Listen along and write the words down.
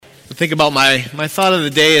Think about my thought of the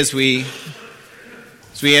day as we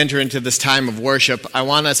enter into this time of worship. I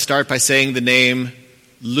want to start by saying the name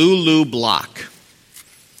Lulu Block.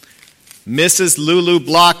 Mrs. Lulu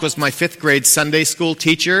Block was my 5th grade Sunday school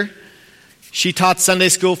teacher. She taught Sunday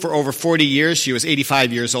school for over 40 years. She was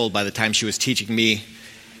 85 years old by the time she was teaching me,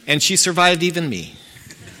 and she survived even me.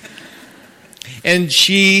 And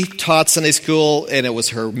she taught Sunday school, and it was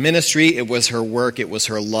her ministry, it was her work, it was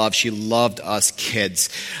her love. She loved us kids.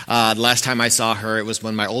 The last time I saw her, it was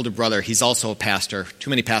when my older brother, he's also a pastor, too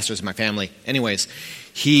many pastors in my family. Anyways,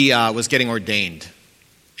 he was getting ordained,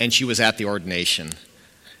 and she was at the ordination.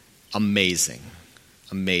 Amazing.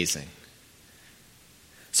 Amazing.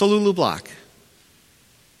 So Lulu Block,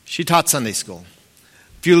 she taught Sunday school.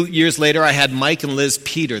 A few years later, I had Mike and Liz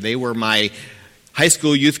Peter. They were my high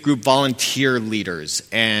school youth group volunteer leaders,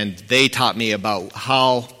 and they taught me about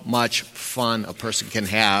how much fun a person can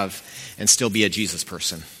have and still be a Jesus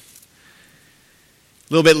person.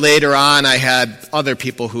 A little bit later on, I had other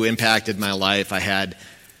people who impacted my life. I had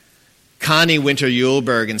Connie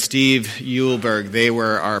Winter-Yulberg and Steve Yulberg. They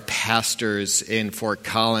were our pastors in Fort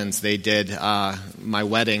Collins. They did my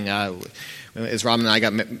wedding. As Robin and I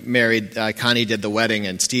got married, Connie did the wedding,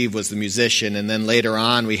 and Steve was the musician. And then later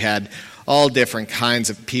on, we had all different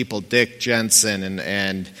kinds of people, Dick Jensen,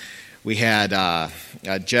 and we had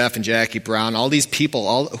Jeff and Jackie Brown, all these people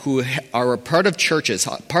all who are a part of churches,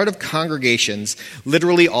 part of congregations,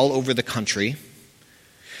 literally all over the country,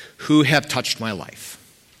 who have touched my life.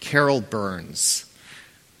 Carol Burns.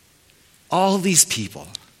 All these people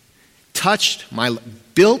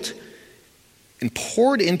built and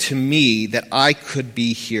poured into me that I could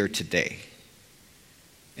be here today.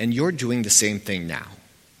 And you're doing the same thing now.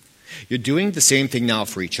 You're doing the same thing now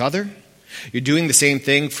for each other. You're doing the same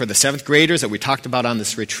thing for the 7th graders that we talked about on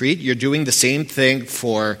this retreat. You're doing the same thing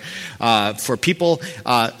for people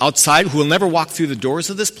outside who will never walk through the doors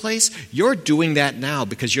of this place. You're doing that now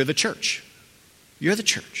because you're the church. You're the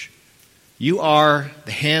church. You are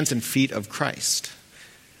the hands and feet of Christ.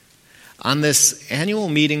 On this annual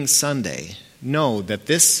meeting Sunday, know that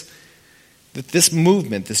this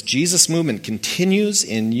movement, this Jesus movement, continues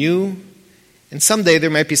in you. And someday there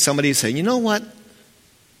might be somebody who say, you know what?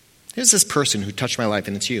 Here's this person who touched my life,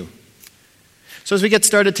 and it's you. So as we get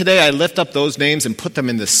started today, I lift up those names and put them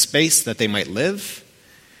in the space that they might live.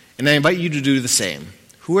 And I invite you to do the same.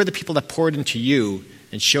 Who are the people that poured into you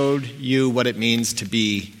and showed you what it means to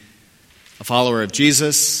be a follower of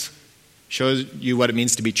Jesus, showed you what it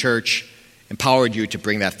means to be church, empowered you to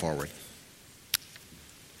bring that forward?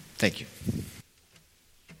 Thank you.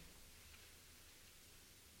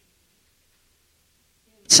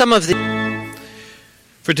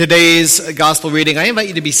 For today's gospel reading, I invite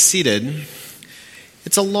you to be seated.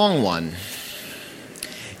 It's a long one.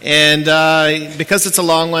 And because it's a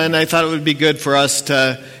long one, I thought it would be good for us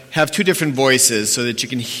to have 2 different voices so that you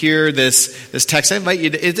can hear this text. I invite you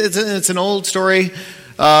to, it's an old story.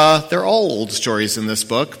 They're all old stories in this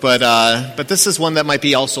book, but this is one that might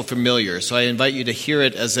be also familiar. So I invite you to hear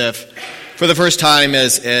it as if, for the first time,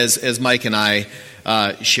 as Mike and I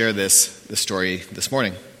share this story this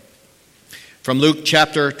morning. From Luke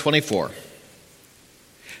chapter 24.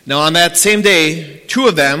 Now on that same day, 2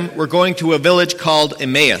 of them were going to a village called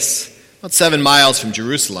Emmaus, about 7 miles from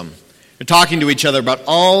Jerusalem. They're talking to each other about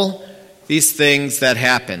all these things that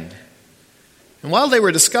happened. And while they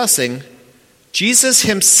were discussing, Jesus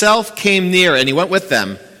himself came near, and he went with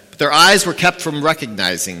them, but their eyes were kept from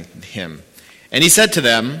recognizing him. And he said to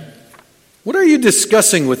them, "What are you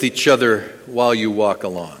discussing with each other while you walk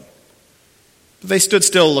along?" But they stood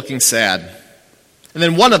still looking sad. And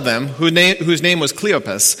then one of them, whose name was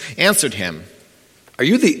Cleopas, answered him, "Are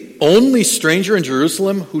you the only stranger in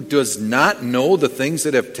Jerusalem who does not know the things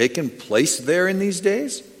that have taken place there in these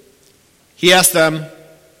days?" He asked them,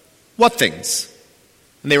 "What things?"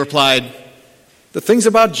 And they replied, "The things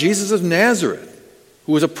about Jesus of Nazareth,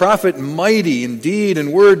 who was a prophet mighty in deed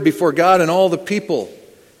and word before God and all the people,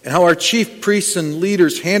 and how our chief priests and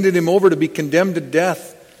leaders handed him over to be condemned to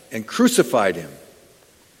death and crucified him.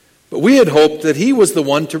 But we had hoped that he was the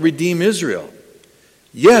one to redeem Israel.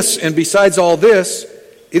 Yes, and besides all this,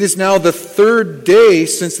 it is now the 3rd day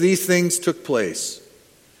since these things took place.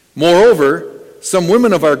 Moreover, some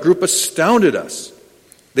women of our group astounded us.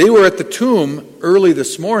 They were at the tomb early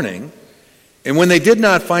this morning, and when they did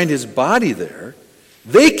not find his body there,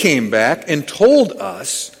 they came back and told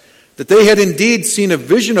us that they had indeed seen a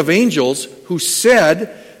vision of angels who said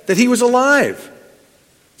that he was alive.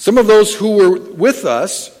 Some of those who were with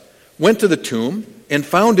us went to the tomb and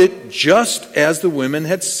found it just as the women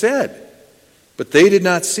had said, but they did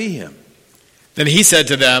not see him." Then he said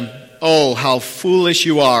to them, "Oh, how foolish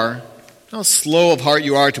you are, How slow of heart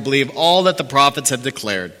you are to believe all that the prophets have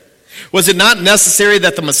declared. Was it not necessary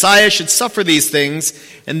that the Messiah should suffer these things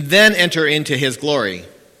and then enter into his glory?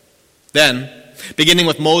 Then, beginning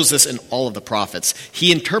with Moses and all of the prophets,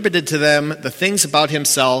 he interpreted to them the things about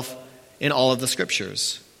himself in all of the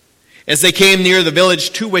scriptures. As they came near the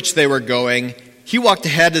village to which they were going, he walked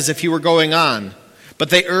ahead as if he were going on.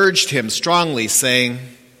 But they urged him strongly, saying,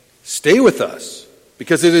 "Stay with us,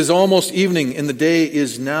 because it is almost evening and the day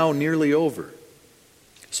is now nearly over."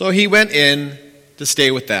 So he went in to stay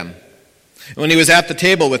with them. And when he was at the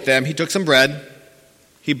table with them, he took some bread,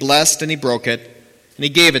 he blessed and he broke it, and he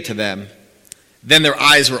gave it to them. Then their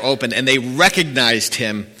eyes were opened, and they recognized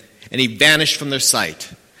him, and he vanished from their sight.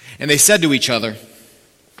 And they said to each other,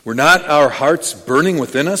 "Were not our hearts burning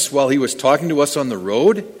within us while he was talking to us on the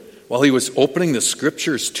road, while he was opening the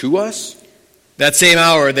scriptures to us?" That same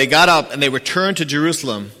hour they got up and they returned to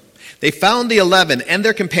Jerusalem. They found the 11 and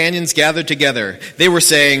their companions gathered together. They were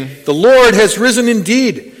saying, "The Lord has risen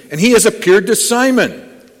indeed, and he has appeared to Simon."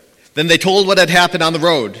 Then they told what had happened on the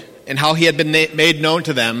road and how he had been made known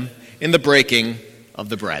to them in the breaking of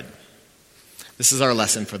the bread. This is our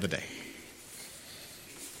lesson for the day.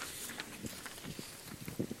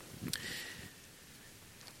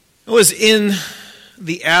 It was in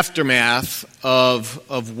the aftermath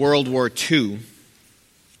of World War II.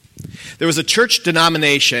 There was a church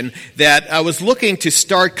denomination that was looking to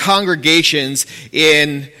start congregations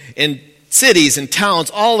in cities and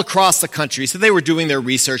towns all across the country. So they were doing their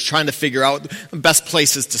research, trying to figure out the best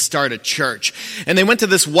places to start a church. And they went to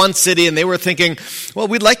this one city and they were thinking, well,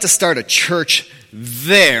 we'd like to start a church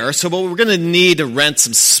there, but we're going to need to rent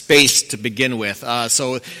some space to begin with.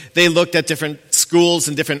 So they looked at different schools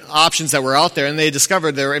and different options that were out there, and they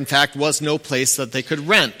discovered there, in fact, was no place that they could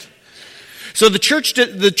rent. So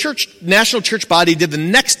the national church body did the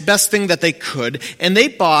next best thing that they could, and they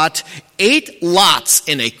bought 8 lots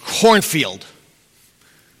in a cornfield.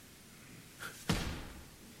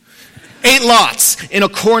 8 lots in a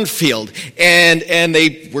cornfield, and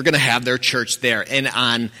they were going to have their church there. And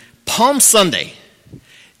on Palm Sunday,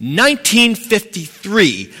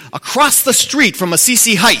 1953, across the street from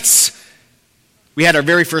Assisi Heights, we had our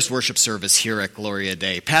very first worship service here at Gloria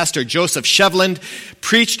Dei. Pastor Joseph Shevland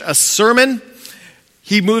preached a sermon.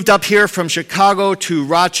 He moved up here from Chicago to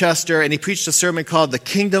Rochester, and he preached a sermon called "The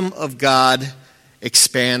Kingdom of God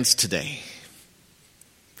Expands Today."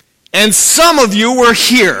 And some of you were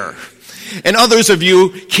here, and others of you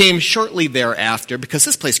came shortly thereafter, because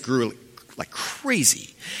this place grew like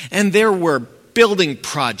crazy. And there were building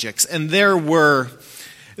projects, and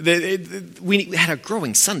we had a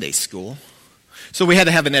growing Sunday school. So we had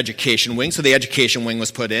to have an education wing, so the education wing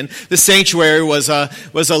was put in. The sanctuary was a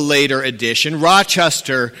later addition.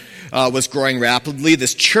 Rochester was growing rapidly.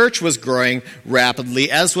 This church was growing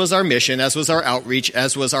rapidly, as was our mission, as was our outreach,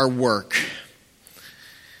 as was our work.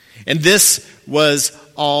 And this was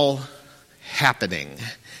all happening.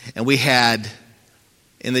 And we had,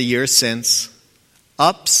 in the years since,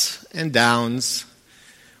 ups and downs.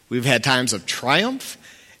 We've had times of triumph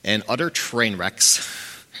and utter train wrecks.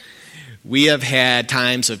 We have had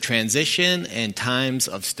times of transition and times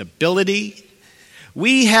of stability.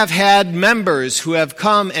 We have had members who have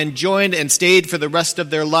come and joined and stayed for the rest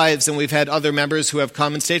of their lives, and we've had other members who have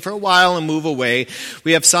come and stayed for a while and move away.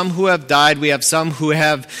 We have some who have died. We have some who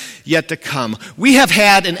have yet to come. We have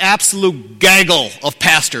had an absolute gaggle of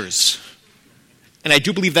pastors, and I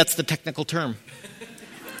do believe that's the technical term.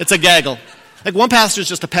 It's a gaggle. Like, one pastor is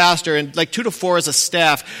just a pastor, and like 2 to 4 is a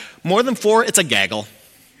staff. More than 4, it's a gaggle.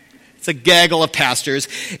 It's a gaggle of pastors,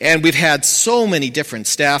 and we've had so many different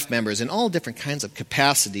staff members in all different kinds of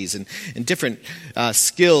capacities and different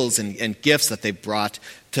skills and gifts that they brought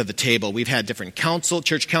to the table. We've had different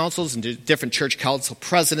church councils and different church council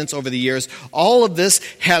presidents over the years. All of this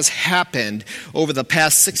has happened over the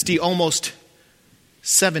past 60, almost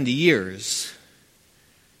 70 years,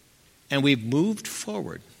 and we've moved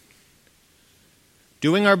forward,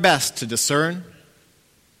 doing our best to discern,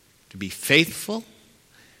 to be faithful,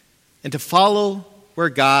 and to follow where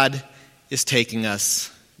God is taking us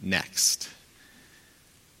next.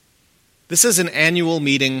 This is an annual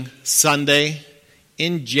meeting Sunday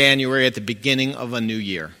in January at the beginning of a new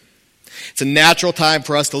year. It's a natural time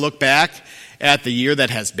for us to look back at the year that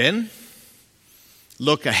has been,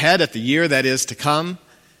 look ahead at the year that is to come,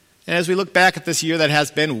 and as we look back at this year that has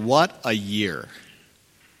been, what a year.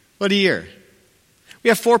 What a year. We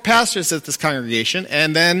have 4 pastors at this congregation,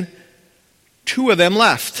 and then 2 of them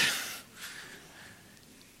left.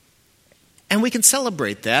 And we can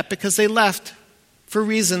celebrate that because they left for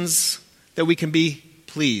reasons that we can be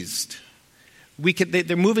pleased.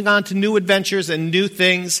 They're moving on to new adventures and new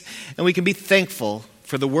things, and we can be thankful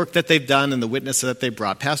for the work that they've done and the witness that they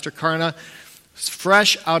brought. Pastor Karna was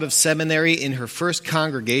fresh out of seminary in her first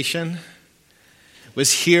congregation,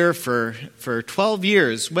 was here for 12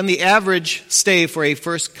 years, when the average stay for a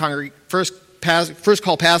first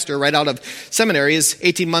call pastor right out of seminary is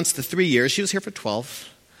 18 months to 3 years. She was here for 12.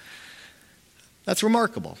 That's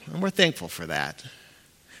remarkable, and we're thankful for that.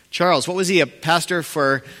 Charles, what was he, a pastor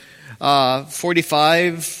for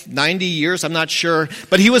 45, 90 years? I'm not sure.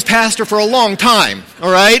 But he was pastor for a long time,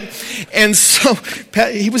 all right? And so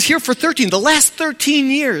he was here for 13. The last 13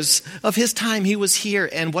 years of his time he was here,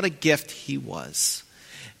 and what a gift he was.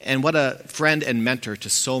 And what a friend and mentor to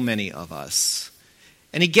so many of us.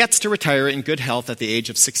 And he gets to retire in good health at the age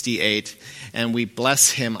of 68, and we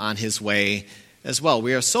bless him on his way as well.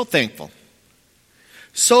 We are so thankful.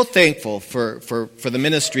 So thankful for the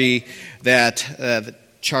ministry that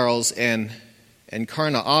Charles and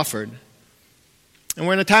Karna offered. And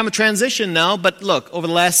we're in a time of transition now, but look, over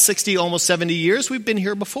the last 60, almost 70 years, we've been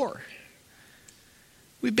here before.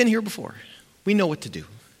 We've been here before. We know what to do.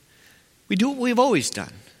 We do what we've always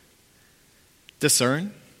done.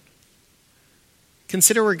 Discern.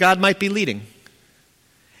 Consider where God might be leading.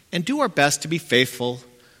 And do our best to be faithful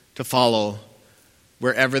to follow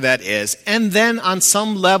wherever that is. And then on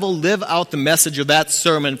some level live out the message of that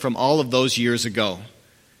sermon from all of those years ago.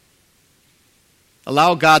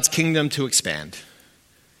 Allow God's kingdom to expand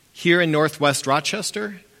here in Northwest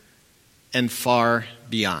Rochester and far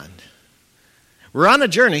beyond. We're on a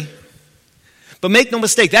journey, but make no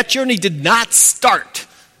mistake, that journey did not start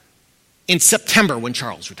in September when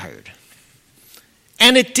Charles retired.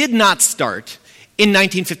 And it did not start in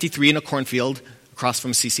 1953 in a cornfield across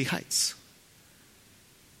from CC Heights.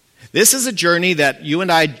 This is a journey that you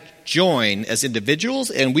and I join as individuals,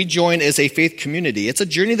 and we join as a faith community. It's a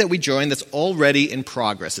journey that we join that's already in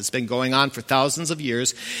progress. It's been going on for thousands of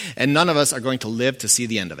years, and none of us are going to live to see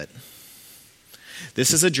the end of it.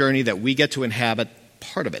 This is a journey that we get to inhabit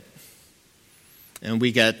part of it. And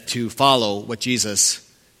we get to follow what Jesus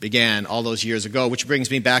began all those years ago, which brings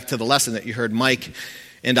me back to the lesson that you heard Mike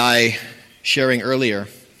and I sharing earlier.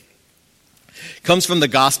 It comes from the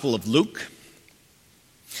Gospel of Luke.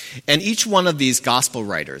 And each one of these gospel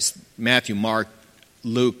writers, Matthew, Mark,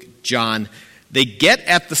 Luke, John, they get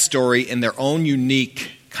at the story in their own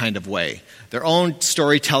unique kind of way. Their own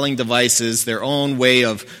storytelling devices, their own way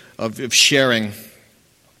of sharing.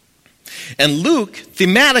 And Luke,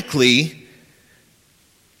 thematically,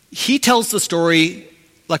 he tells the story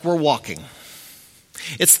like we're walking.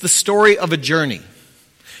 It's the story of a journey.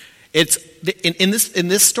 It's in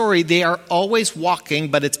this story, they are always walking,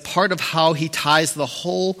 but it's part of how he ties the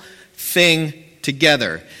whole thing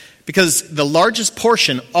together. Because the largest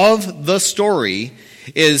portion of the story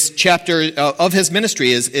of his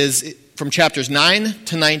ministry is from chapters 9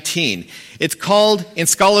 to 19. It's called, in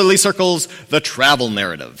scholarly circles, the travel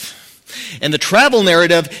narrative. And the travel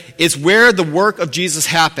narrative is where the work of Jesus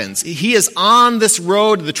happens. He is on this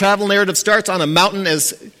road. The travel narrative starts on a mountain as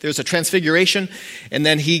there's a transfiguration, and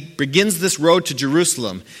then he begins this road to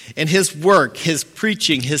Jerusalem. And his work, his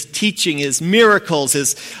preaching, his teaching, his miracles,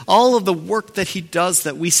 all of the work that he does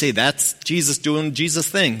that we say, that's Jesus doing Jesus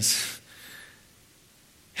things,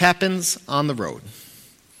 happens on the road,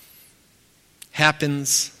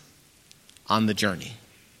 happens on the journey.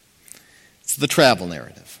 It's the travel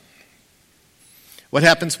narrative. What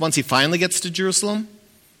happens once he finally gets to Jerusalem?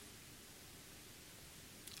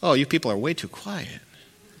 Oh, you people are way too quiet.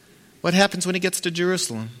 What happens when he gets to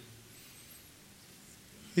Jerusalem?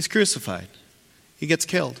 He's crucified. He gets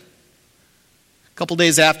killed. A couple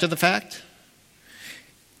days after the fact,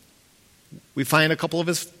 we find a couple of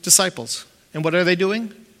his disciples. And what are they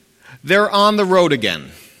doing? They're on the road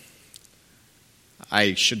again.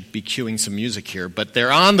 I should be cueing some music here, but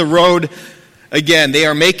they're on the road again. They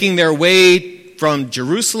are making their way from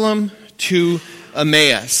Jerusalem to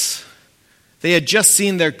Emmaus. They had just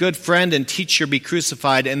seen their good friend and teacher be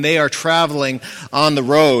crucified, and they are traveling on the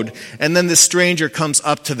road. And then this stranger comes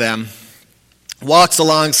up to them, walks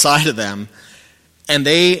alongside of them, and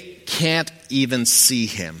they can't even see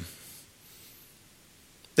him.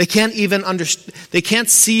 They can't even understand. They can't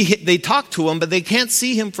see. They talk to him, but they can't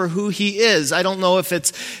see him for who he is. I don't know if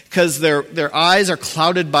it's because their eyes are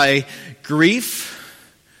clouded by grief,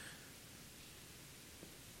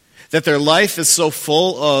 that their life is so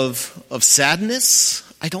full of sadness.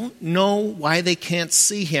 I don't know why they can't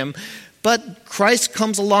see him. But Christ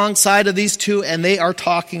comes alongside of these two, and they are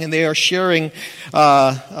talking and they are sharing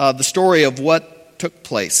the story of what took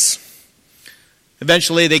place.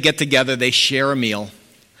 Eventually they get together, they share a meal.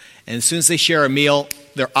 And as soon as they share a meal,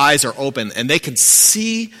 their eyes are open and they can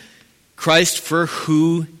see Christ for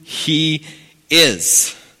who he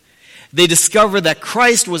is. They discover that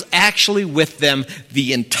Christ was actually with them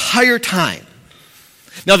the entire time.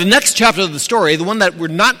 Now, the next chapter of the story, the one that we're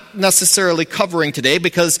not necessarily covering today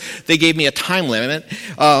because they gave me a time limit,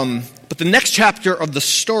 but the next chapter of the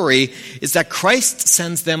story is that Christ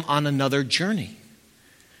sends them on another journey.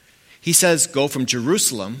 He says, go from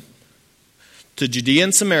Jerusalem to Judea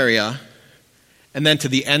and Samaria, and then to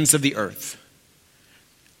the ends of the earth.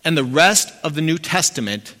 And the rest of the New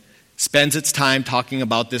Testament spends its time talking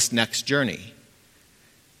about this next journey.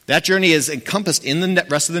 That journey is encompassed in the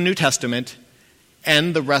rest of the New Testament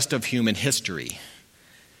and the rest of human history,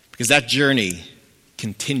 because that journey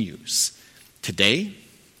continues today.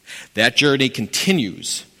 That journey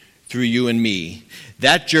continues through you and me.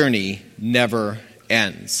 That journey never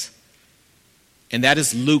ends. And that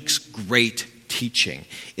is Luke's great teaching.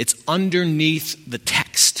 It's underneath the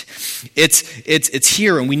text. It's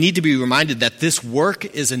here, and we need to be reminded that this work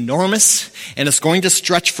is enormous, and it's going to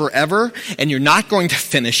stretch forever, and you're not going to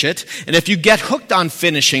finish it. And if you get hooked on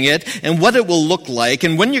finishing it, and what it will look like,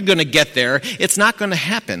 and when you're going to get there, it's not going to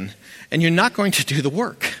happen, and you're not going to do the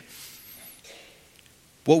work.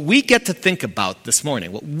 What we get to think about this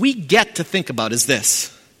morning, what we get to think about is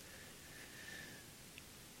this.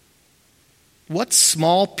 What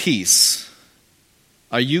small piece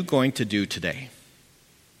are you going to do today?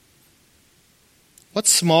 What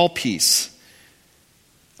small piece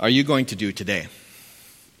are you going to do today?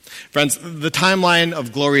 Friends, the timeline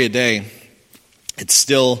of Gloria Dei, it's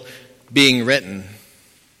still being written.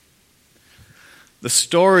 The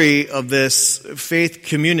story of this faith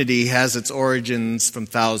community has its origins from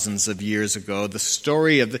thousands of years ago.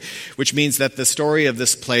 Which means that the story of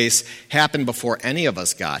this place happened before any of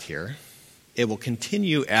us got here. It will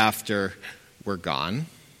continue after we're gone.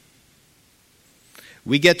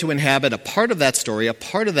 We get to inhabit a part of that story, a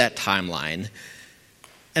part of that timeline.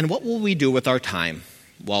 And what will we do with our time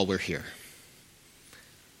while we're here?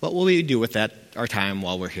 What will we do with our time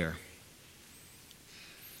while we're here?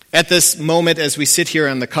 At this moment, as we sit here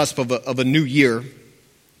on the cusp of a new year,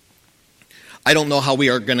 I don't know how we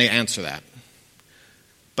are going to answer that.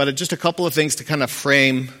 But just a couple of things to kind of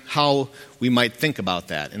frame how we might think about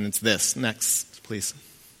that. And it's this. Next, please.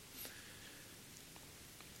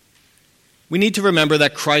 We need to remember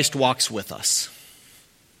that Christ walks with us.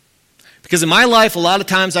 Because in my life, a lot of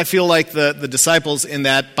times I feel like the disciples in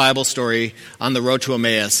that Bible story on the road to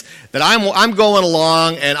Emmaus, that I'm going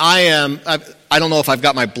along and I don't know if I've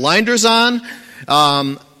got my blinders on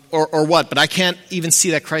or what, but I can't even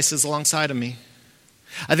see that Christ is alongside of me.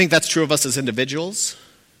 I think that's true of us as individuals.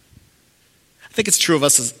 I think it's true of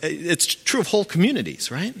us it's true of whole communities,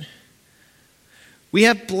 right? We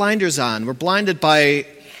have blinders on. We're blinded by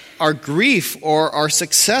our grief or our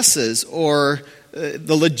successes or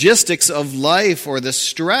the logistics of life or the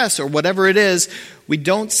stress or whatever it is. We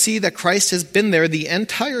don't see that Christ has been there the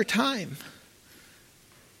entire time.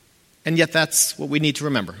 And yet that's what we need to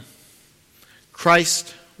remember.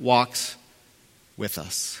 Christ walks with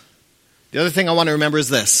us. The other thing I want to remember is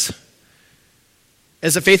this.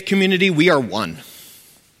 As a faith community, we are one.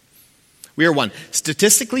 We are one.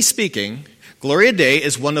 Statistically speaking, Gloria Dei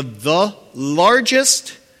is one of the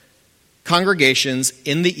largest congregations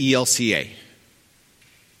in the ELCA.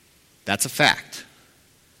 That's a fact.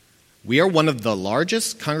 We are one of the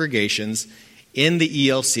largest congregations in the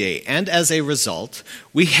ELCA, and as a result,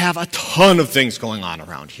 we have a ton of things going on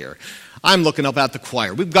around here. I'm looking up at the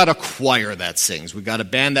choir. We've got a choir that sings. We've got a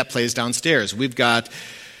band that plays downstairs. We've got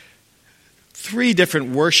 3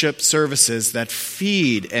 different worship services that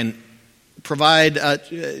feed and provide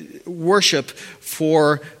worship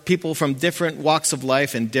for people from different walks of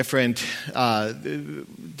life and different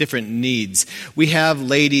needs. We have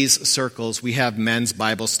ladies' circles. We have men's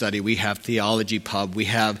Bible study. We have theology pub. We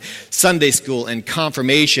have Sunday school and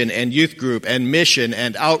confirmation and youth group and mission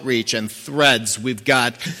and outreach and threads. We've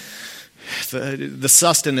got the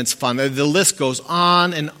sustenance fund. The list goes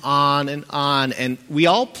on and on and on. And we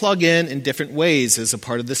all plug in different ways as a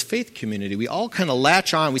part of this faith community. We all kind of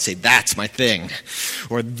latch on. We say, that's my thing.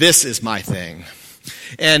 Or this is my thing.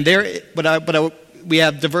 And we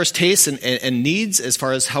have diverse tastes and needs as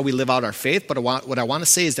far as how we live out our faith. But what I want to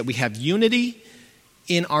say is that we have unity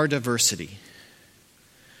in our diversity.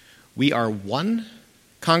 We are one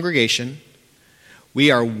congregation.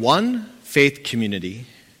 We are one faith community.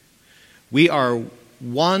 We are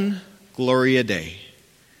one Gloria Dei.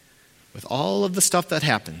 With all of the stuff that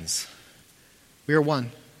happens, we are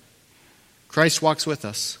one. Christ walks with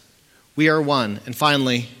us. We are one. And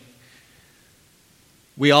finally,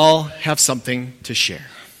 we all have something to share.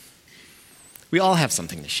 We all have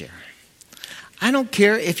something to share. I don't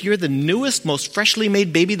care if you're the newest, most freshly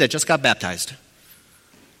made baby that just got baptized,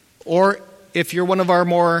 or if you're one of our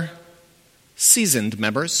more seasoned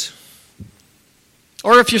members,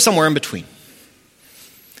 or if you're somewhere in between.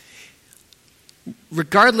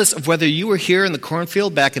 Regardless of whether you were here in the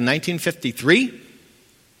cornfield back in 1953,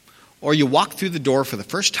 or you walked through the door for the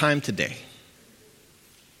first time today,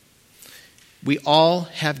 we all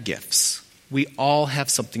have gifts. We all have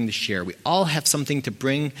something to share. We all have something to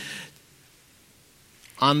bring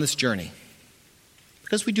on this journey.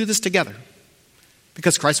 Because we do this together.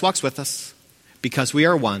 Because Christ walks with us. Because we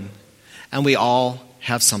are one. And we all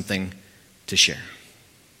have something to share.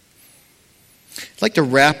 I'd like to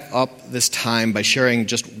wrap up this time by sharing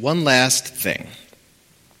just one last thing.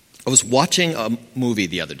 I was watching a movie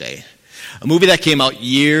the other day. A movie that came out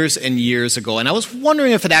years and years ago. And I was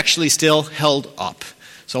wondering if it actually still held up.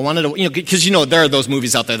 So I wanted to, because there are those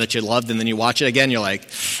movies out there that you loved, and then you watch it again, you're like,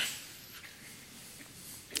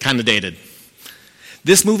 kind of dated.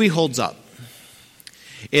 This movie holds up.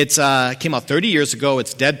 It came out 30 years ago.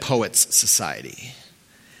 It's Dead Poets Society.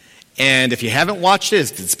 And if you haven't watched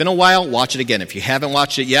it, it's been a while, watch it again. If you haven't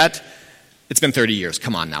watched it yet, it's been 30 years.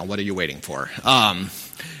 Come on now, what are you waiting for?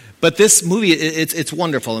 But this movie, it's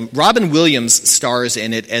wonderful. And Robin Williams stars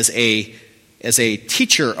in it as a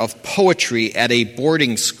teacher of poetry at a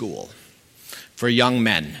boarding school for young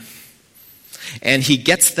men. And he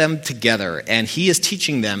gets them together, and he is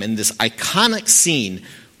teaching them in this iconic scene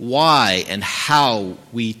why and how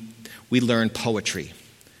we learn poetry.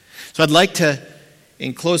 So I'd like to,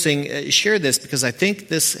 in closing, share this because I think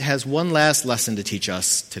this has one last lesson to teach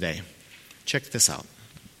us today. Check this out.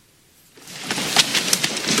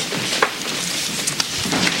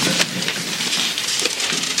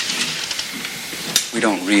 We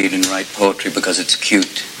don't read and write poetry because it's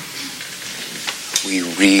cute. We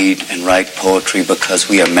read and write poetry because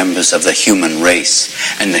we are members of the human race.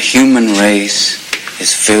 And the human race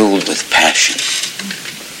is filled with passion.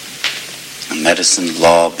 And medicine,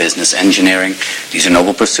 law, business, engineering, these are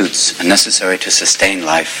noble pursuits and necessary to sustain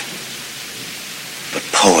life. But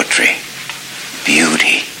poetry,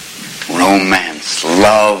 beauty, romance,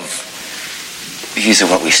 love, these are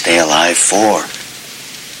what we stay alive for.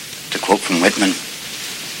 To quote from Whitman,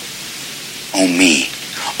 "O me,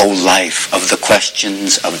 O life of the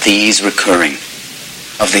questions of these recurring,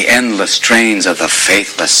 of the endless trains of the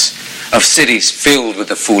faithless, of cities filled with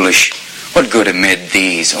the foolish, what good amid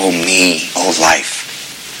these, O me, O life?"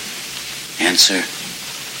 Answer,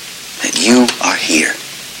 that you are here,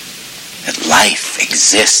 that life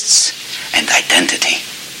exists and identity,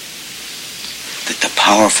 that the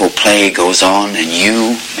powerful play goes on and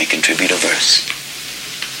you may contribute a verse.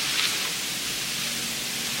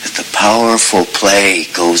 That the powerful play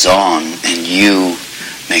goes on and you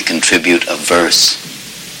may contribute a verse.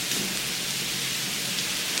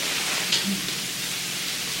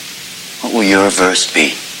 What will your verse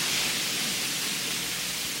be?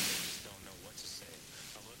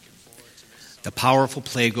 The powerful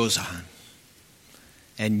play goes on,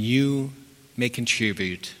 and you may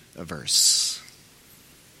contribute a verse.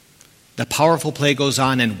 The powerful play goes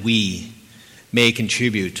on, and we may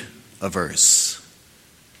contribute a verse.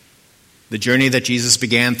 The journey that Jesus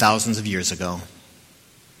began thousands of years ago,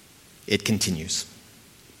 it continues.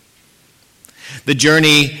 The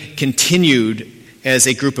journey continued as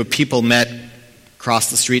a group of people met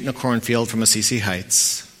across the street in a cornfield from Assisi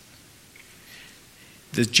Heights.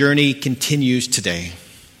 The journey continues today.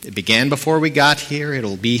 It began before we got here.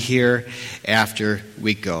 It'll be here after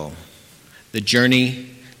we go. The journey,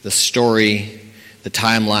 the story, the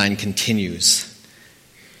timeline continues.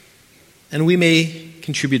 And we may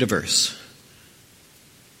contribute a verse.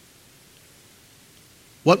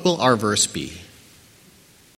 What will our verse be?